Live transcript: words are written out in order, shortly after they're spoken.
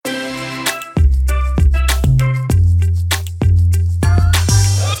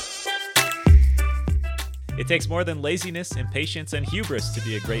takes more than laziness, impatience, and hubris to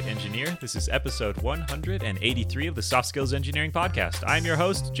be a great engineer. This is episode 183 of the Soft Skills Engineering Podcast. I'm your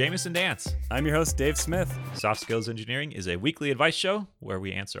host, Jamison Dance. I'm your host, Dave Smith. Soft Skills Engineering is a weekly advice show where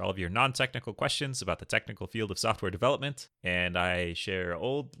we answer all of your non-technical questions about the technical field of software development, and I share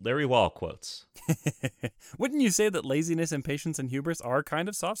old Larry Wall quotes. Wouldn't you say that laziness, impatience, and hubris are kind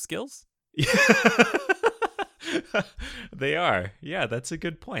of soft skills? They are. Yeah, that's a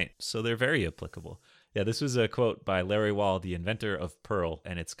good point. So they're very applicable. Yeah, this was a quote by Larry Wall, the inventor of Perl,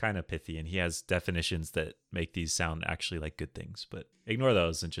 and it's kind of pithy, and he has definitions that make these sound actually like good things, but ignore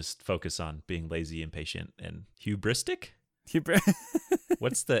those and just focus on being lazy, impatient, and hubristic?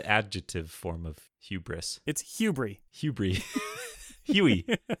 What's the adjective form of hubris? It's hubris. Hubris. Huey.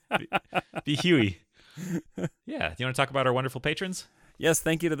 Be Huey. Yeah, do you want to talk about our wonderful patrons? Yes,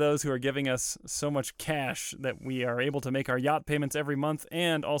 thank you to those who are giving us so much cash that we are able to make our yacht payments every month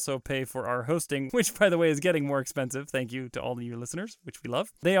and also pay for our hosting, which, by the way, is getting more expensive. Thank you to all of you listeners, which we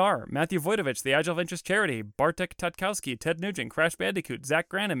love. They are Matthew Voidovich, the Agile Ventures Charity, Bartek Tatkowski, Ted Nugent, Crash Bandicoot, Zach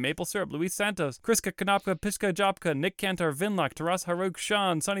Grannon, Maple Syrup, Luis Santos, Kriska Kanopka, Pishka Jopka, Nick Cantor, Vinlock, Taras Haruk,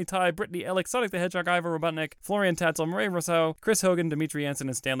 Sean, Sonny Ty, Brittany Ellick, Sonic the Hedgehog, Ivor Robotnik, Florian Tatzel, Murray Rousseau, Chris Hogan, Dimitri Jansen,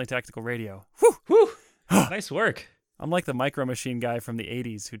 and Stanley Tactical Radio. Whew! Whew! Nice work. I'm like the Micro Machine guy from the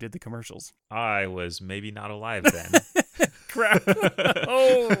 80s who did the commercials. I was maybe not alive then. Crap.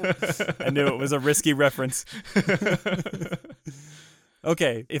 Oh, I knew it was a risky reference.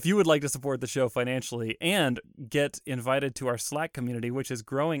 Okay, if you would like to support the show financially and get invited to our Slack community, which is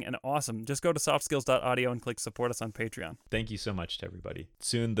growing and awesome, just go to softskills.audio and click support us on Patreon. Thank you so much to everybody.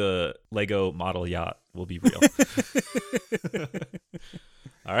 Soon the Lego model yacht will be real.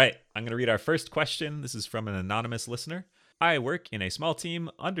 All right, I'm going to read our first question. This is from an anonymous listener. I work in a small team,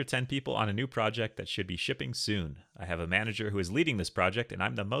 under 10 people, on a new project that should be shipping soon. I have a manager who is leading this project, and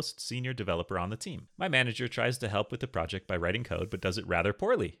I'm the most senior developer on the team. My manager tries to help with the project by writing code, but does it rather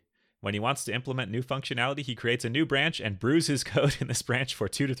poorly. When he wants to implement new functionality, he creates a new branch and brews his code in this branch for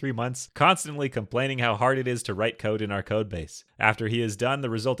 2 to 3 months, constantly complaining how hard it is to write code in our codebase. After he is done, the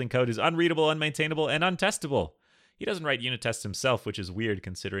resulting code is unreadable, unmaintainable, and untestable. He doesn't write unit tests himself, which is weird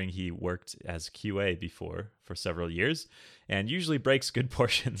considering he worked as QA before for several years, and usually breaks good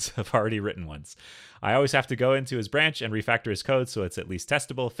portions of already written ones. I always have to go into his branch and refactor his code so it's at least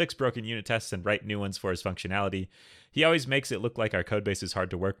testable, fix broken unit tests, and write new ones for his functionality. He always makes it look like our codebase is hard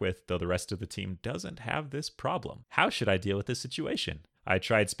to work with, though the rest of the team doesn't have this problem. How should I deal with this situation? I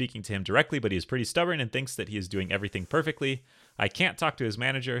tried speaking to him directly, but he is pretty stubborn and thinks that he is doing everything perfectly. I can't talk to his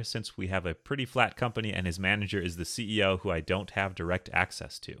manager since we have a pretty flat company and his manager is the CEO who I don't have direct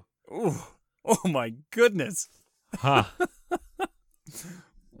access to. Ooh. Oh my goodness. Huh.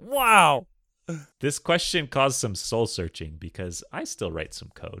 Wow. This question caused some soul searching because I still write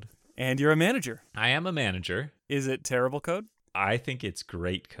some code. And you're a manager. I am a manager. Is it terrible code? I think it's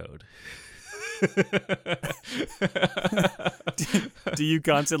great code. Do you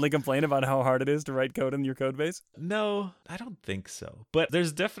constantly complain about how hard it is to write code in your code base? No, I don't think so. But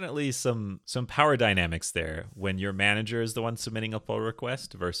there's definitely some power dynamics there when your manager is the one submitting a pull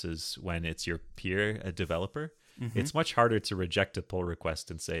request versus when it's your peer, a developer. Mm-hmm. It's much harder to reject a pull request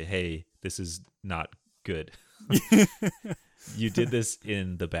and say, hey, this is not good. You did this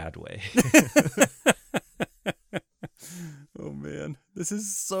in the bad way. Oh, man. This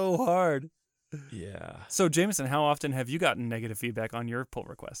is so hard. Yeah. So, Jamison, how often have you gotten negative feedback on your pull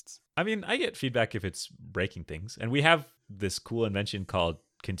requests? I mean, I get feedback if it's breaking things. And we have this cool invention called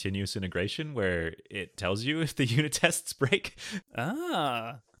continuous integration where it tells you if the unit tests break.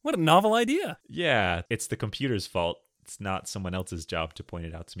 Ah, what a novel idea. Yeah, it's the computer's fault. It's not someone else's job to point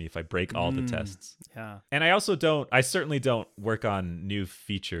it out to me if I break all the tests. Yeah. And I certainly don't work on new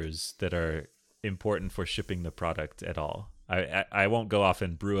features that are important for shipping the product at all. I won't go off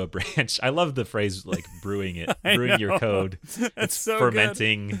and brew a branch. I love the phrase like brewing it, brewing your code. It's so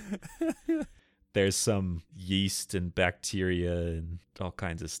fermenting. There's some yeast and bacteria and all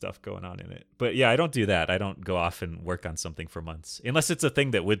kinds of stuff going on in it. But yeah, I don't do that. I don't go off and work on something for months. Unless it's a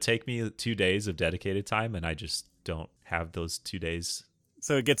thing that would take me 2 days of dedicated time and I just don't have those 2 days.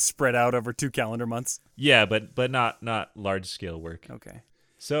 So it gets spread out over 2 calendar months? Yeah, but not large scale work. Okay.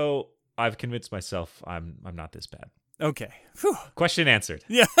 So I've convinced myself I'm not this bad. Okay. Whew. Question answered.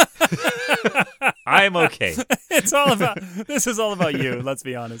 Yeah. I'm okay. This is all about you, let's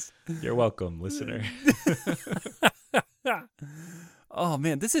be honest. You're welcome, listener. Oh,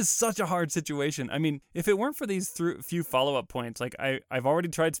 man, this is such a hard situation. I mean, if it weren't for these few follow-up points, like I've already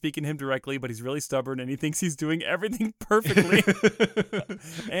tried speaking to him directly, but he's really stubborn and he thinks he's doing everything perfectly.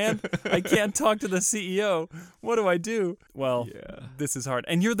 And I can't talk to the CEO. What do I do? Well, This is hard.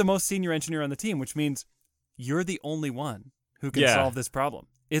 And you're the most senior engineer on the team, which means you're the only one who can Yeah. solve this problem.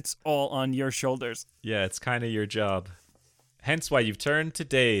 It's all on your shoulders. Yeah, it's kind of your job. Hence why you've turned to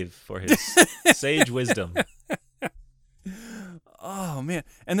Dave for his sage wisdom. Oh, man.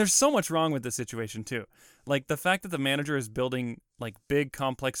 And there's so much wrong with this situation, too. Like, the fact that the manager is building, like, big,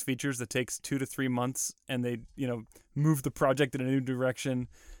 complex features that takes 2 to 3 months, and they, move the project in a new direction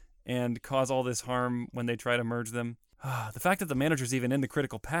and cause all this harm when they try to merge them. The fact that the manager's even in the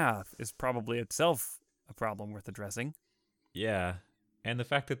critical path is probably itself a problem worth addressing. Yeah. And the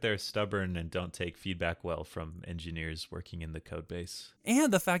fact that they're stubborn and don't take feedback well from engineers working in the code base.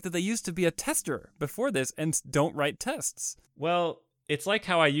 And the fact that they used to be a tester before this and don't write tests. Well, it's like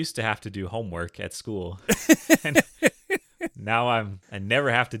how I used to have to do homework at school. And now I never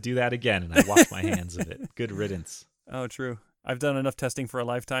have to do that again, and I wash my hands of it. Good riddance. Oh, true. I've done enough testing for a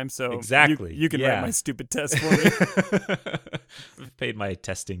lifetime, so exactly. you can write my stupid tests for me. I've paid my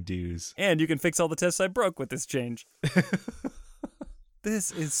testing dues. And you can fix all the tests I broke with this change.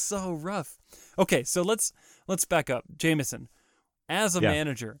 This is so rough. Okay, so let's back up. Jamison, as a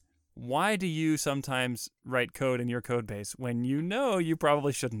manager, why do you sometimes write code in your code base when you know you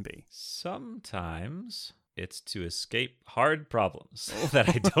probably shouldn't be? Sometimes it's to escape hard problems that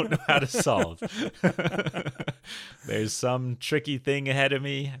I don't know how to solve. There's some tricky thing ahead of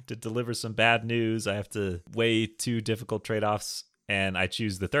me. I have to deliver some bad news. I have to weigh 2 difficult trade-offs, and I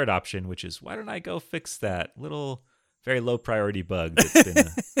choose the third option, which is, why don't I go fix that little very low priority bug that's been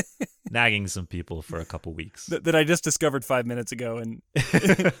nagging some people for a couple weeks. That I just discovered 5 minutes ago and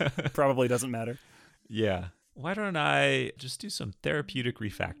probably doesn't matter. Yeah. Why don't I just do some therapeutic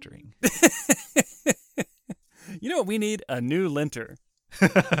refactoring? You know what we need? A new linter. Too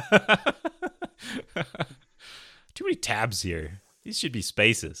many tabs here. These should be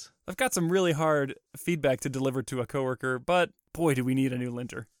spaces. I've got some really hard feedback to deliver to a coworker, but boy, do we need a new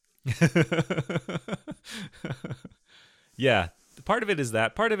linter. Yeah, part of it is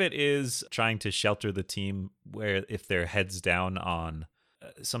that. Part of it is trying to shelter the team where if they're heads down on,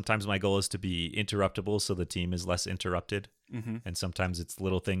 sometimes my goal is to be interruptible so the team is less interrupted. Mm-hmm. And sometimes it's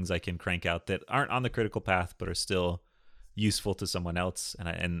little things I can crank out that aren't on the critical path but are still useful to someone else,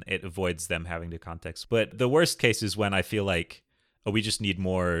 and it avoids them having to context. But the worst case is when I feel like, oh, we just need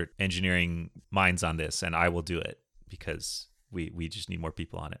more engineering minds on this, and I will do it because we just need more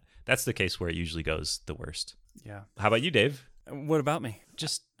people on it. That's the case where it usually goes the worst. Yeah. How about you, Dave? What about me?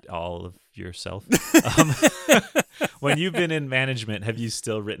 Just all of yourself. When you've been in management, have you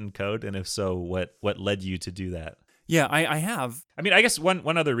still written code? And if so, what led you to do that? Yeah, I have. I mean, I guess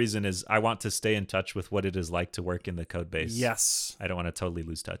one other reason is I want to stay in touch with what it is like to work in the code base. Yes. I don't want to totally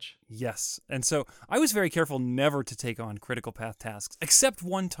lose touch. Yes. And so I was very careful never to take on critical path tasks, except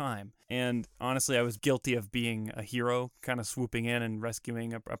one time. And honestly, I was guilty of being a hero, kind of swooping in and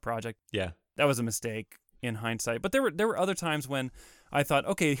rescuing a project. Yeah. That was a mistake in hindsight. But there were other times when I thought,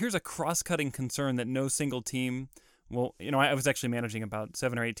 okay, here's a cross-cutting concern that no single team will, I was actually managing about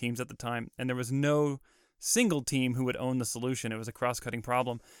 7 or 8 teams at the time, and there was no single team who would own the solution. It was a cross-cutting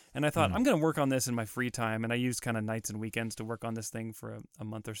problem. And I thought, I'm going to work on this in my free time. And I used kind of nights and weekends to work on this thing for a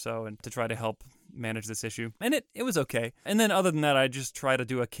month or so and to try to help manage this issue. And it was okay. And then other than that, I just try to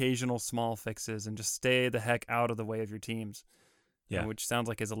do occasional small fixes and just stay the heck out of the way of your teams. Yeah. Which sounds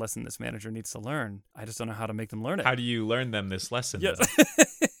like is a lesson this manager needs to learn. I just don't know how to make them learn it. How do you learn them this lesson? Yes.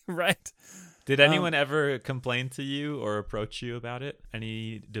 Right. Did anyone ever complain to you or approach you about it?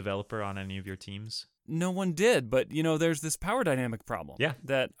 Any developer on any of your teams? No one did, but there's this power dynamic problem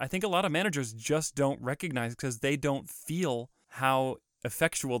that I think a lot of managers just don't recognize because they don't feel how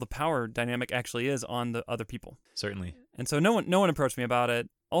effectual the power dynamic actually is on the other people. Certainly. And so no one approached me about it.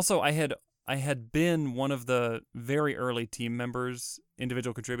 Also, I had been one of the very early team members,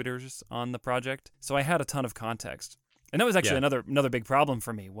 individual contributors on the project, so I had a ton of context. And that was actually another big problem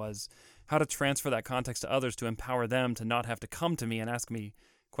for me, was how to transfer that context to others to empower them to not have to come to me and ask me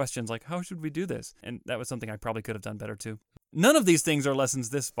questions like, how should we do this? And that was something I probably could have done better too. None of these things are lessons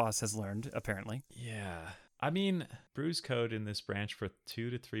this boss has learned, apparently. Yeah. I mean, Brews code in this branch for 2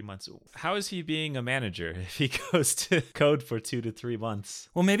 to 3 months. How is he being a manager if he goes to code for 2 to 3 months?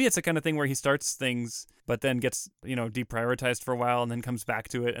 Well, maybe it's the kind of thing where he starts things, but then gets, deprioritized for a while and then comes back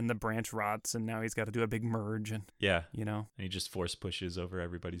to it and the branch rots and now he's got to do a big merge and, And he just force pushes over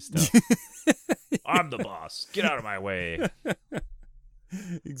everybody's stuff. I'm the boss. Get out of my way.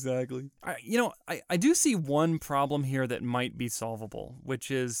 Exactly. I do see one problem here that might be solvable,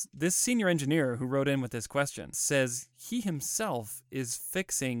 which is this senior engineer who wrote in with this question says he himself is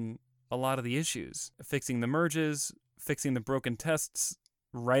fixing a lot of the issues, fixing the merges, fixing the broken tests,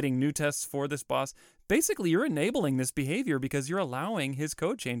 writing new tests for this boss, basically you're enabling this behavior because you're allowing his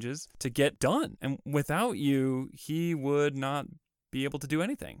code changes to get done. And without you, he would not be able to do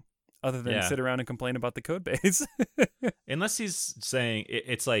anything other than sit around and complain about the code base. Unless he's saying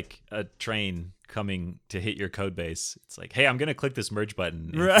it's like a train coming to hit your code base. It's like, hey, I'm going to click this merge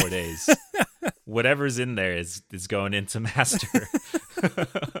button in 4 days. Whatever's in there is going into master.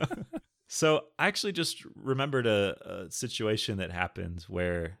 So I actually just remembered a situation that happened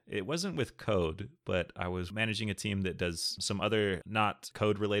where it wasn't with code, but I was managing a team that does some other not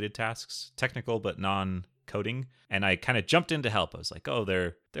code related tasks, technical but non-coding. And I kind of jumped in to help. I was like, oh,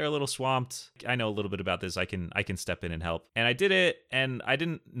 they're a little swamped. I know a little bit about this. I can step in and help. And I did it, and I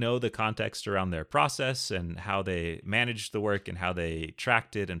didn't know the context around their process and how they managed the work and how they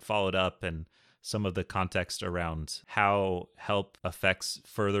tracked it and followed up, and some of the context around how help affects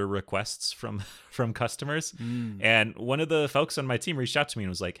further requests from customers. And one of the folks on my team reached out to me and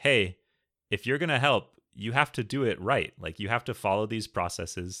was like, hey, if you're going to help, you have to do it right. Like, you have to follow these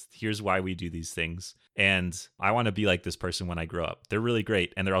processes. Here's why we do these things. And I want to be like this person when I grow up. They're really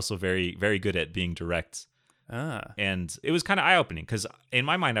great. And they're also very, very good at being direct. And it was kind of eye-opening because in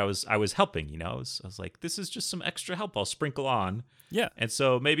my mind, I was helping, I was like, this is just some extra help I'll sprinkle on. Yeah. And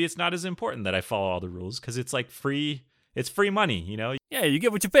so maybe it's not as important that I follow all the rules because it's like free. It's free money, Yeah, you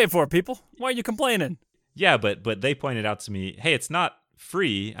get what you pay for, people. Why are you complaining? Yeah, but they pointed out to me, hey, it's not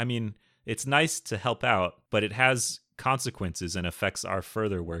free. I mean, it's nice to help out, but it has consequences and affects our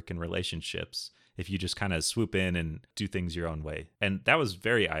further work and relationships if you just kind of swoop in and do things your own way. And that was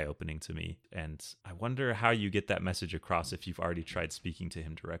very eye-opening to me. And I wonder how you get that message across if you've already tried speaking to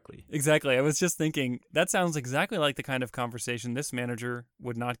him directly. Exactly. I was just thinking, that sounds exactly like the kind of conversation this manager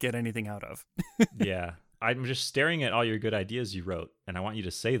would not get anything out of. Yeah. I'm just staring at all your good ideas you wrote, and I want you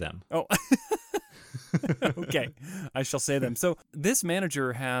to say them. Oh, okay. I shall say them. So this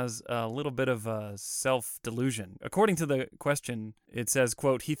manager has a little bit of a self-delusion. According to the question, it says,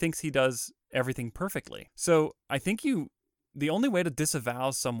 quote, he thinks he does everything perfectly. So I think the only way to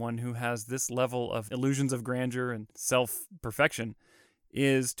disavow someone who has this level of illusions of grandeur and self-perfection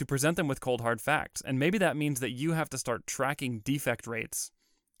is to present them with cold, hard facts. And maybe that means that you have to start tracking defect rates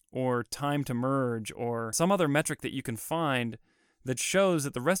or time to merge or some other metric that you can find that shows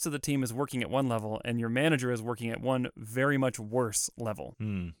that the rest of the team is working at one level and your manager is working at one very much worse level.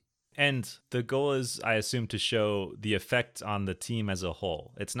 And the goal is, I assume, to show the effect on the team as a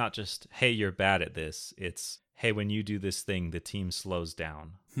whole. It's not just, hey, you're bad at this. It's, hey, when you do this thing, the team slows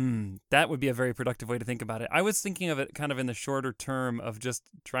down. That would be a very productive way to think about it. I was thinking of it kind of in the shorter term of just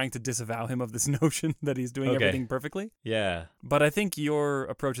trying to disavow him of this notion that he's doing everything perfectly. Yeah. But I think your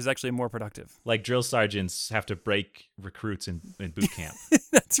approach is actually more productive. Like drill sergeants have to break recruits in boot camp.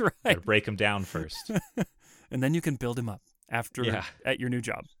 That's right. Gotta break them down first. And then you can build him up after at your new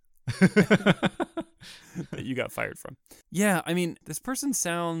job. That you got fired from. Yeah, I mean, this person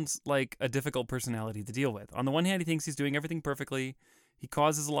sounds like a difficult personality to deal with. On the one hand, he thinks he's doing everything perfectly, he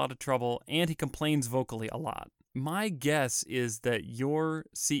causes a lot of trouble, and he complains vocally a lot. My guess is that your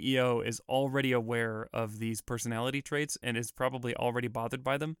CEO is already aware of these personality traits and is probably already bothered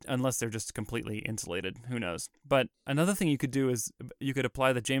by them, unless they're just completely insulated. Who knows? But another thing you could do is you could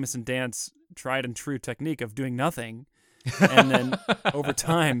apply the Jamison dance tried and true technique of doing nothing, and then over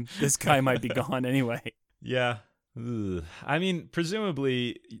time, this guy might be gone anyway. Yeah. Ugh. I mean,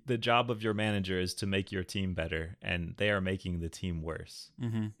 presumably the job of your manager is to make your team better, and they are making the team worse.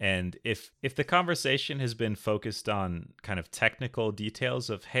 And if the conversation has been focused on kind of technical details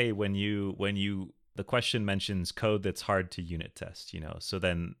of, hey, when you the question mentions code that's hard to unit test, so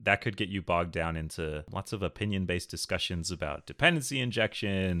then that could get you bogged down into lots of opinion-based discussions about dependency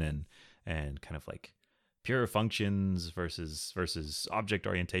injection and kind of like pure functions versus object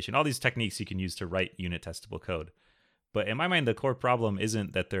orientation, all these techniques you can use to write unit testable code. But in my mind, the core problem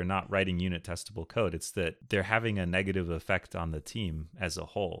isn't that they're not writing unit testable code. It's that they're having a negative effect on the team as a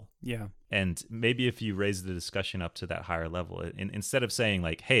whole. Yeah. And maybe if you raise the discussion up to that higher level, instead of saying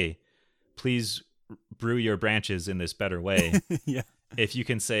like, hey, please brew your branches in this better way. Yeah. If you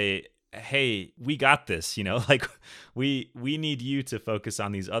can say, hey, we got this, like we need you to focus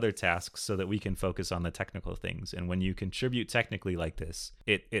on these other tasks so that we can focus on the technical things. And when you contribute technically like this,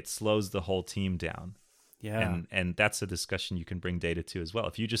 it slows the whole team down. Yeah. And that's a discussion you can bring data to as well.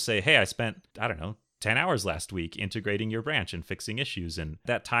 If you just say, hey, I spent, 10 hours last week integrating your branch and fixing issues, and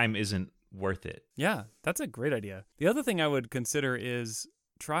that time isn't worth it. Yeah, that's a great idea. The other thing I would consider is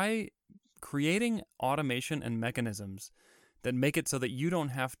try creating automation and mechanisms that make it so that you don't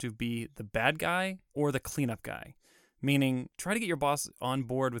have to be the bad guy or the cleanup guy. Meaning, try to get your boss on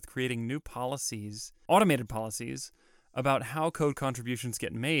board with creating new policies, automated policies, about how code contributions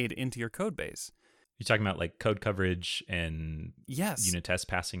get made into your code base. You're talking about like code coverage and yes, unit test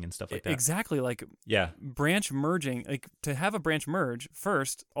passing and stuff like that. Exactly. Like branch merging, like to have a branch merge,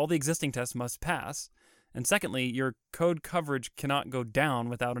 first, all the existing tests must pass. And secondly, your code coverage cannot go down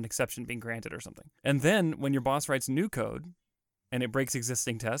without an exception being granted or something. And then when your boss writes new code and it breaks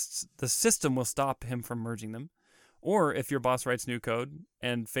existing tests, the system will stop him from merging them. Or if your boss writes new code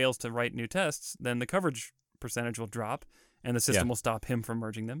and fails to write new tests, then the coverage percentage will drop and the system will stop him from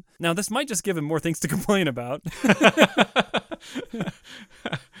merging them. Now, this might just give him more things to complain about.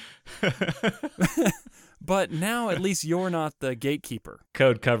 But now at least you're not the gatekeeper.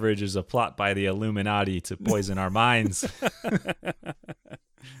 Code coverage is a plot by the Illuminati to poison our minds.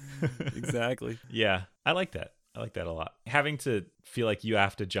 Exactly. Yeah, I like that. I like that a lot. Having to feel like you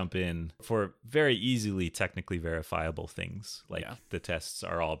have to jump in for very easily technically verifiable things, like the tests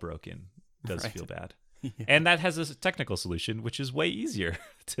are all broken, does feel bad. Yeah. And that has a technical solution, which is way easier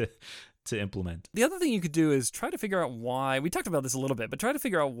to implement. The other thing you could do is try to figure out why, we talked about this a little bit, but try to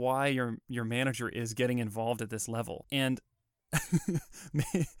figure out why your manager is getting involved at this level. And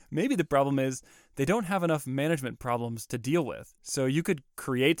maybe the problem is they don't have enough management problems to deal with. So you could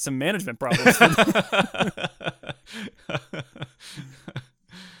create some management problems.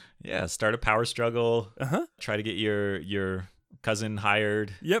 Yeah, start a power struggle. Try to get your cousin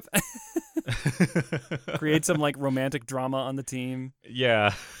hired. Yep. Create some like romantic drama on the team.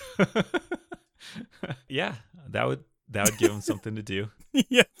 Yeah. Yeah, that would give him something to do.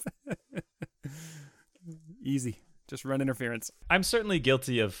 Yep. Easy. Just run interference. I'm certainly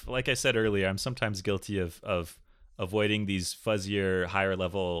guilty of, like I said earlier, I'm sometimes guilty of avoiding these fuzzier, higher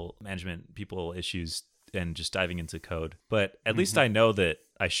level management people issues and just diving into code. But at least I know that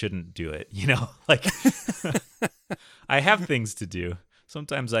I shouldn't do it, like I have things to do.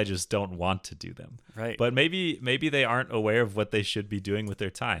 Sometimes I just don't want to do them. Right. But maybe they aren't aware of what they should be doing with their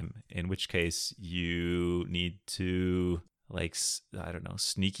time, in which case you need to, like, I don't know,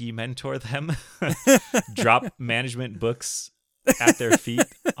 sneaky mentor them, drop management books at their feet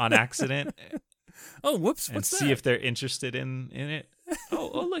on accident. Oh, whoops. And see if they're interested in it.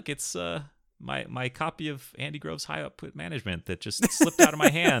 Oh, look, it's my copy of Andy Grove's High Output Management that just slipped out of my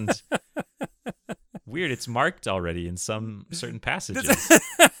hand. Weird, it's marked already in some certain passages.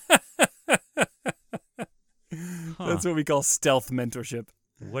 That's what we call stealth mentorship.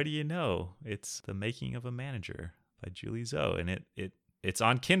 What do you know? It's The Making of a Manager by Julie Zhou, and it's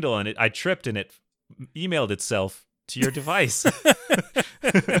on Kindle, and I tripped and it emailed itself to your device.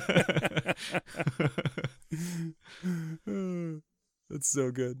 That's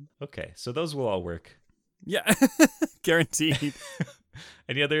so good. Okay, so those will all work. Yeah, guaranteed.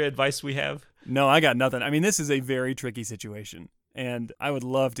 Any other advice we have? No, I got nothing. I mean, this is a very tricky situation, and I would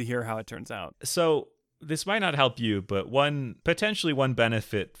love to hear how it turns out. So this might not help you, but potentially one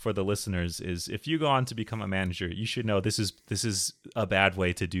benefit for the listeners is if you go on to become a manager, you should know this is a bad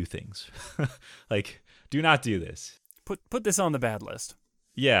way to do things. Like, do not do this. Put this on the bad list.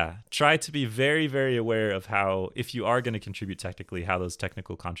 Yeah, try to be very, very aware of how, if you are going to contribute technically, how those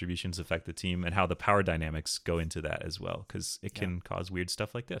technical contributions affect the team and how the power dynamics go into that as well, because it can cause weird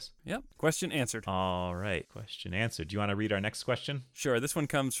stuff like this. Yep. Question answered. All right. Question answered. Do you want to read our next question? Sure. This one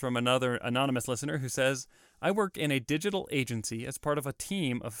comes from another anonymous listener who says, I work in a digital agency as part of a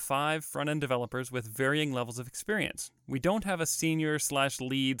team of 5 front-end developers with varying levels of experience. We don't have a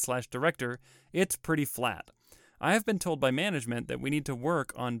senior/lead/director. It's pretty flat. I have been told by management that we need to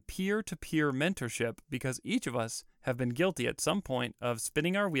work on peer-to-peer mentorship because each of us have been guilty at some point of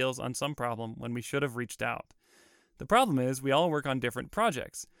spinning our wheels on some problem when we should have reached out. The problem is we all work on different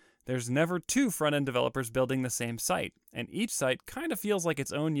projects. There's never 2 front-end developers building the same site, and each site kind of feels like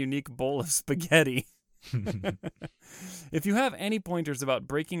its own unique bowl of spaghetti. If you have any pointers about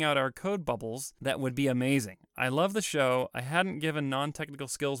breaking out our code bubbles, that would be amazing. I love the show. I hadn't given non-technical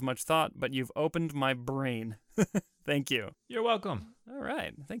skills much thought, but you've opened my brain. Thank you. You're welcome. All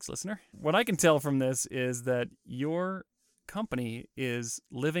right. Thanks, listener. What I can tell from this is that your company is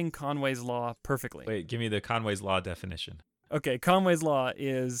living Conway's Law perfectly. Wait, give me the Conway's Law definition. Okay, Conway's Law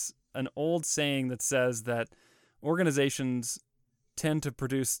is an old saying that says that organizations tend to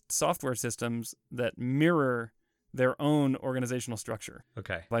produce software systems that mirror their own organizational structure.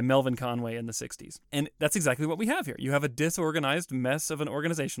 Okay. By Melvin Conway in the 60s. And that's exactly what we have here. You have a disorganized mess of an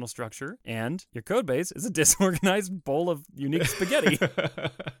organizational structure, and your code base is a disorganized bowl of unique spaghetti.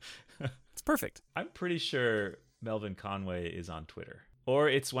 It's perfect. I'm pretty sure Melvin Conway is on Twitter. Or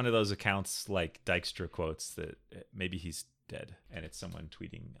it's one of those accounts like Dijkstra quotes that maybe he's dead, and it's someone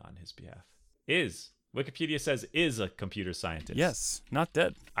tweeting on his behalf. Wikipedia says is a computer scientist. Yes, not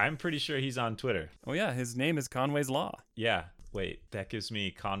dead. I'm pretty sure he's on Twitter. Oh yeah, his name is Conway's Law. Yeah. Wait, that gives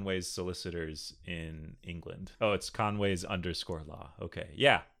me Conway's solicitors in England. Oh, it's Conway's _ law. Okay.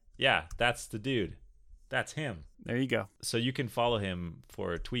 Yeah. Yeah, that's the dude. That's him. There you go. So you can follow him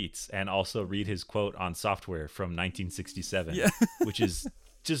for tweets and also read his quote on software from 1967, Yeah. which is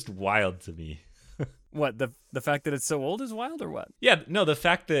just wild to me. What, the fact that it's so old is wild, or what? Yeah, no, the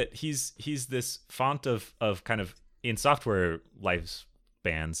fact that he's this font of kind of in software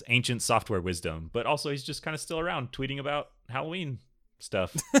lifespans, ancient software wisdom, but also he's just kind of still around tweeting about Halloween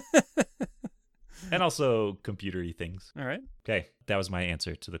stuff. And also computery things. All right. Okay, that was my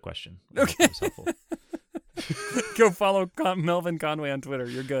answer to the question. Okay. That was helpful. Go follow Melvin Conway on Twitter.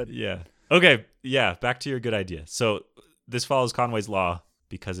 You're good. Yeah. Okay, yeah, back to your good idea. So this follows Conway's law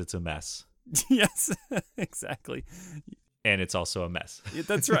because it's a mess. Yes, exactly. And it's also a mess.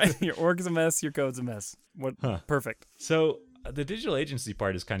 That's right. Your org's a mess. Your code's a mess. What? Huh. Perfect. So the digital agency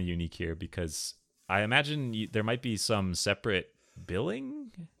part is kind of unique here because I imagine there might be some separate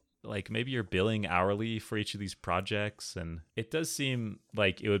billing. Like maybe you're billing hourly for each of these projects. And it does seem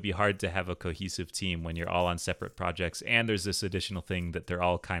like it would be hard to have a cohesive team when you're all on separate projects. And there's this additional thing that they're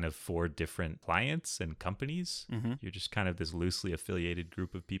all kind of for different clients and companies. Mm-hmm. You're just kind of this loosely affiliated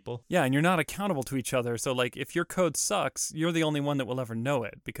group of people. Yeah, and you're not accountable to each other. So like if your code sucks, you're the only one that will ever know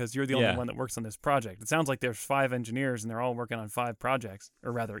it because you're the only one that works on this project. It sounds like there's 5 engineers and they're all working on 5 projects,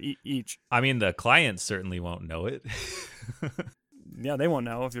 or rather each. I mean, the clients certainly won't know it. Yeah, they won't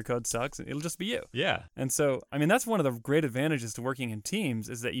know if your code sucks. It'll just be you. Yeah. And so, I mean, that's one of the great advantages to working in teams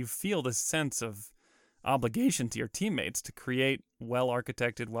is that you feel this sense of obligation to your teammates to create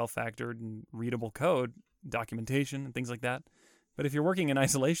well-architected, well-factored, and readable code, documentation, and things like that. But if you're working in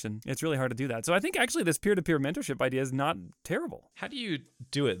isolation, it's really hard to do that. So I think actually this peer-to-peer mentorship idea is not terrible. How do you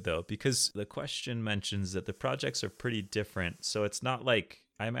do it, though? Because the question mentions that the projects are pretty different. So it's not like,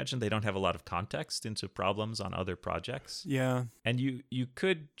 I imagine they don't have a lot of context into problems on other projects. Yeah. And you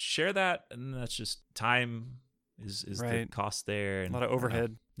could share that, and that's just time is right. the cost there. And a lot of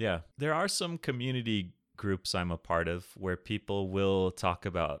overhead. Yeah. There are some community groups I'm a part of where people will talk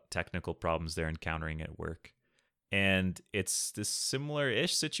about technical problems they're encountering at work. And it's this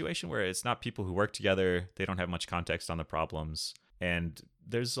similar-ish situation where it's not people who work together. They don't have much context on the problems. And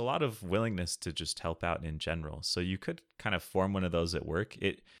there's a lot of willingness to just help out in general. So you could kind of form one of those at work.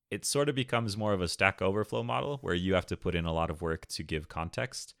 It sort of becomes more of a Stack Overflow model where you have to put in a lot of work to give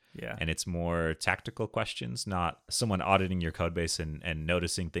context. Yeah. And it's more tactical questions, not someone auditing your code base and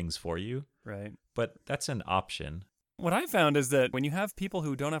noticing things for you. Right. But that's an option. What I found is that when you have people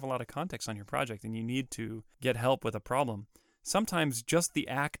who don't have a lot of context on your project and you need to get help with a problem, sometimes just the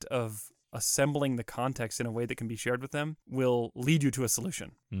act of assembling the context in a way that can be shared with them will lead you to a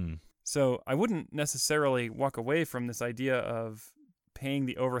solution. Mm. So I wouldn't necessarily walk away from this idea of paying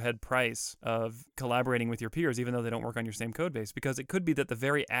the overhead price of collaborating with your peers, even though they don't work on your same code base, because it could be that the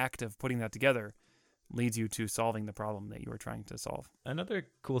very act of putting that together leads you to solving the problem that you were trying to solve. Another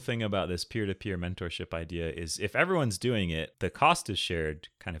cool thing about this peer-to-peer mentorship idea is if everyone's doing it, the cost is shared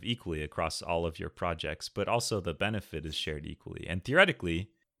kind of equally across all of your projects, but also the benefit is shared equally. And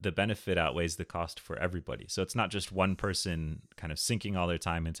theoretically, the benefit outweighs the cost for everybody. So it's not just one person kind of sinking all their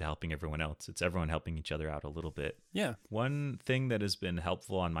time into helping everyone else. It's everyone helping each other out a little bit. Yeah. One thing that has been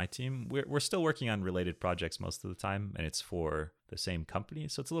helpful on my team, we're still working on related projects most of the time, and it's for the same company.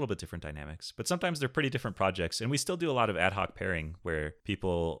 So it's a little bit different dynamics. But sometimes they're pretty different projects. And we still do a lot of ad hoc pairing where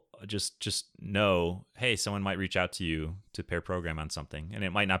people just know, hey, someone might reach out to you to pair program on something. And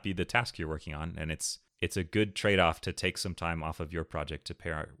it might not be the task you're working on. And it's a good trade-off to take some time off of your project to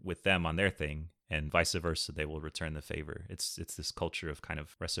pair with them on their thing, and vice versa. They will return the favor. It's this culture of kind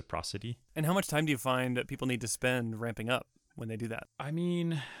of reciprocity. And how much time do you find that people need to spend ramping up when they do that? I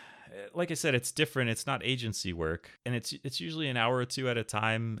mean, like I said, it's different. It's not agency work, and it's usually an hour or two at a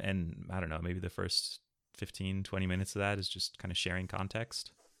time. And I don't know, maybe the first 15, 20 minutes of that is just kind of sharing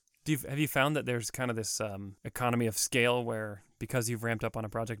context. Have you found that there's kind of this economy of scale where because you've ramped up on a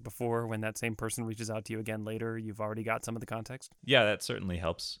project before, when that same person reaches out to you again later, you've already got some of the context? Yeah, that certainly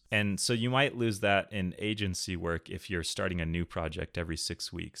helps. And so you might lose that in agency work if you're starting a new project every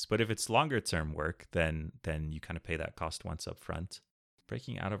 6 weeks. But if it's longer term work, then you kind of pay that cost once up front.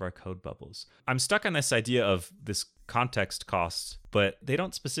 Breaking out of our code bubbles. I'm stuck on this idea of this context cost, but they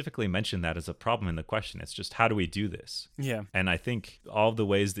don't specifically mention that as a problem in the question. It's just, how do we do this? Yeah. And I think all of the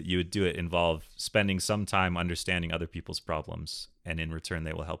ways that you would do it involve spending some time understanding other people's problems, and in return,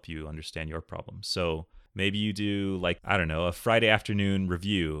 they will help you understand your problems. So maybe you do, like, I don't know, a Friday afternoon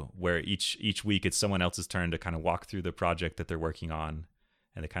review where each week it's someone else's turn to kind of walk through the project that they're working on,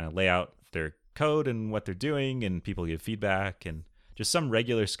 and they kind of lay out their code and what they're doing, and people give feedback, and just some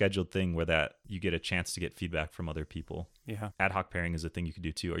regular scheduled thing where that you get a chance to get feedback from other people. Yeah. Ad hoc pairing is a thing you could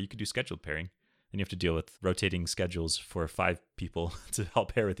do too, or you could do scheduled pairing. And you have to deal with rotating schedules for 5 people to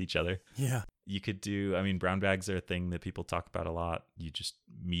help pair with each other. Yeah. You could do, I mean, brown bags are a thing that people talk about a lot. You just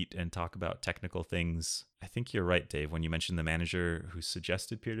meet and talk about technical things. I think you're right, Dave, when you mentioned the manager who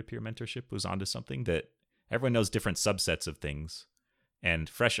suggested peer-to-peer mentorship was onto something, that everyone knows different subsets of things. And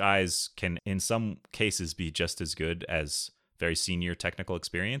fresh eyes can, in some cases, be just as good as very senior technical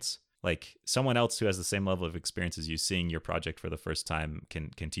experience. Like someone else who has the same level of experience as you seeing your project for the first time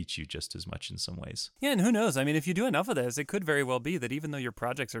can teach you just as much in some ways. Yeah, and who knows? I mean, if you do enough of this, it could very well be that even though your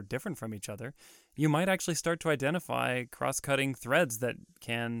projects are different from each other, you might actually start to identify cross-cutting threads that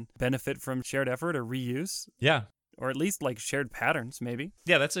can benefit from shared effort or reuse. Yeah. Or at least like shared patterns, maybe.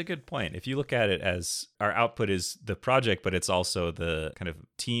 Yeah, that's a good point. If you look at it as our output is the project, but it's also the kind of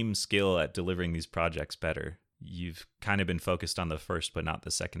team skill at delivering these projects better, you've kind of been focused on the first, but not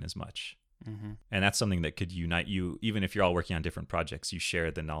the second as much. Mm-hmm. And that's something that could unite you, even if you're all working on different projects. You share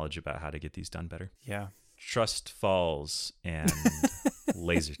the knowledge about how to get these done better. Yeah. Trust falls and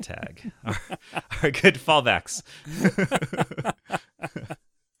laser tag are good fallbacks.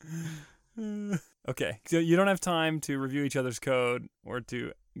 Okay, so you don't have time to review each other's code or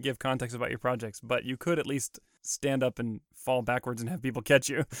to give context about your projects, but you could at least stand up and fall backwards and have people catch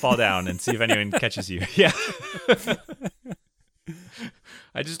you. Fall down and see if anyone catches you. Yeah.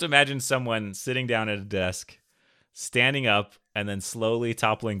 I just imagine someone sitting down at a desk, standing up, and then slowly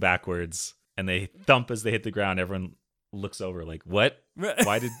toppling backwards, and they thump as they hit the ground. Everyone looks over like, what?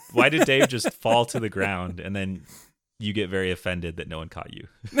 Why did Dave just fall to the ground? And then you get very offended that no one caught you.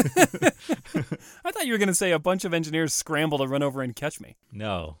 I thought you were going to say a bunch of engineers scramble to run over and catch me.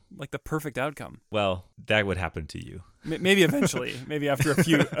 No. Like the perfect outcome. Well, that would happen to you. Maybe eventually. Maybe after a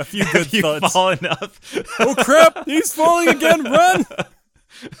few good Have you thuds. fallen up? Oh crap! He's falling again! Run!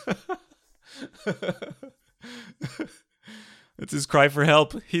 It's his cry for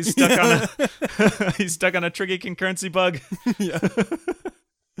help. He's stuck on a he's stuck on a tricky concurrency bug. Yeah.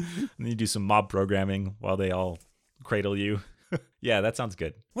 And you do some mob programming while they all cradle you. Yeah, that sounds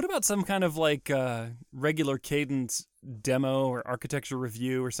good. What about some kind of like regular cadence demo or architecture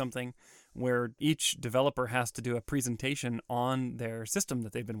review or something where each developer has to do a presentation on their system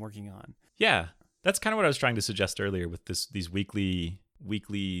that they've been working on? Yeah, that's kind of what I was trying to suggest earlier with these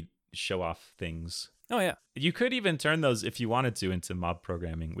weekly show-off things. Oh, yeah. You could even turn those, if you wanted to, into mob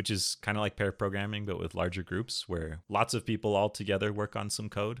programming, which is kind of like pair programming, but with larger groups where lots of people all together work on some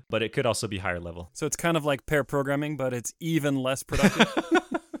code. But it could also be higher level. So it's kind of like pair programming, but it's even less productive.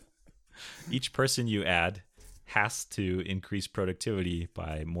 Each person you add has to increase productivity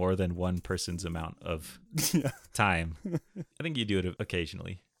by more than one person's amount of time. I think you do it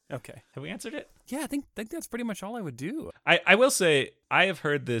occasionally. Okay. Have we answered it? Yeah, I think that's pretty much all I would do. I will say, I have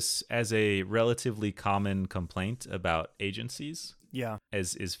heard this as a relatively common complaint about agencies. Yeah.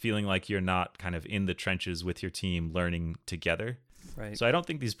 Is feeling like you're not kind of in the trenches with your team learning together. Right. So I don't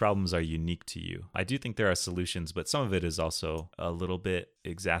think these problems are unique to you. I do think there are solutions, but some of it is also a little bit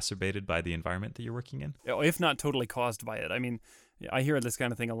exacerbated by the environment that you're working in. If not totally caused by it. I mean, I hear this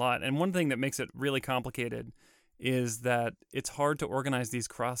kind of thing a lot. And one thing that makes it really complicated is that it's hard to organize these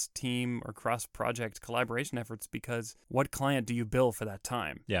cross-team or cross-project collaboration efforts because what client do you bill for that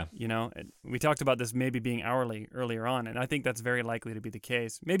time? Yeah. You know, we talked about this maybe being hourly earlier on, and I think that's very likely to be the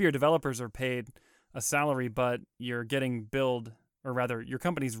case. Maybe your developers are paid a salary, but you're getting billed, or rather, your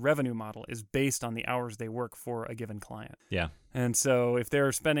company's revenue model is based on the hours they work for a given client. Yeah. And so if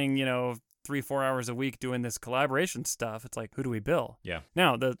they're spending, 3-4 hours a week doing this collaboration stuff, it's like, who do we bill? Yeah.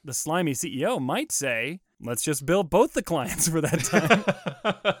 Now, the slimy CEO might say, let's just bill both the clients for that time.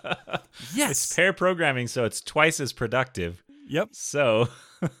 Yes. It's pair programming, so it's twice as productive. Yep. So.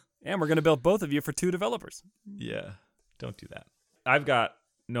 And we're going to bill both of you for 2 developers. Yeah. Don't do that. I've got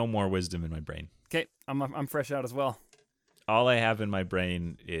no more wisdom in my brain. Okay. I'm fresh out as well. All I have in my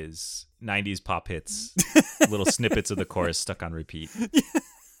brain is 90s pop hits, little snippets of the chorus stuck on repeat.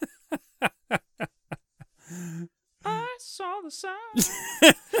 I saw the sign.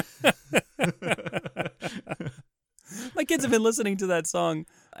 My kids have been listening to that song,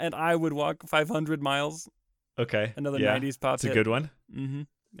 and I would walk 500 miles. Okay. Another 90s pop It's hit. a good one. Mm-hmm.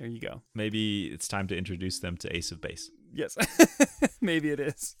 There you go. Maybe it's time to introduce them to Ace of Base. Yes. Maybe it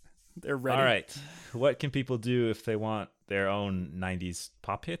is. They're ready. All right. What can people do if they want their own 90s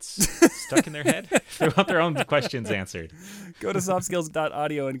pop hits stuck in their head? If they want their own questions answered? Go to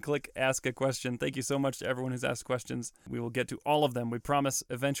softskills.audio and click Ask a Question. Thank you so much to everyone who's asked questions. We will get to all of them, we promise,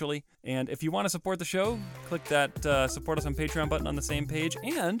 eventually. And if you want to support the show, click that Support Us on Patreon button on the same page.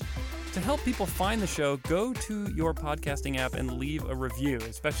 And To help people find the show, go to your podcasting app and leave a review,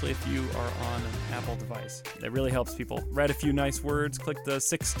 especially if you are on an Apple device. It really helps people. Write a few nice words, click the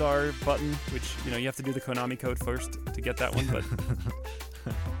 6-star button, which, you have to do the Konami code first to get that one, but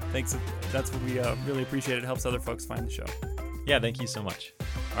thanks. That's what we really appreciate. It helps other folks find the show. Yeah, thank you so much.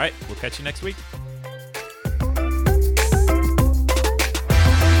 All right, we'll catch you next week.